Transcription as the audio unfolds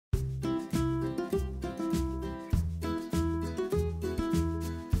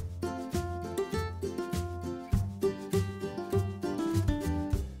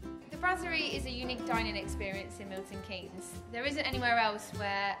dining experience in Milton Keynes. There isn't anywhere else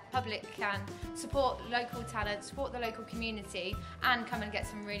where public can support local talent, support the local community, and come and get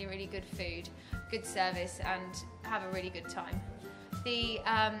some really, really good food, good service, and have a really good time. The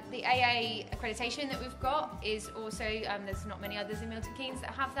AA accreditation that we've got is also, there's not many others in Milton Keynes that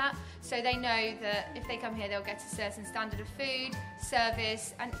have that, so they know that if they come here they'll get a certain standard of food,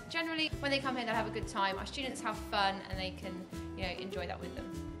 service, and generally when they come here they'll have a good time. Our students have fun and they can, you know, enjoy that with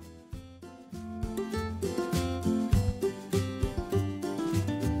them.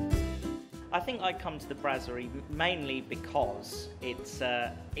 I think I come to the Brasserie mainly because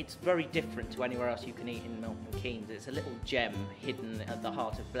it's very different to anywhere else you can eat in Milton Keynes. It's a little gem hidden at the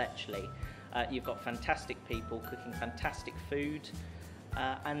heart of Bletchley. You've got fantastic people cooking fantastic food,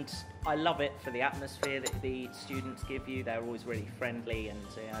 and I love it for the atmosphere that the students give you. They're always really friendly and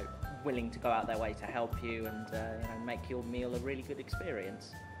willing to go out their way to help you and make your meal a really good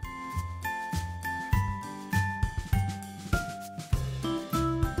experience.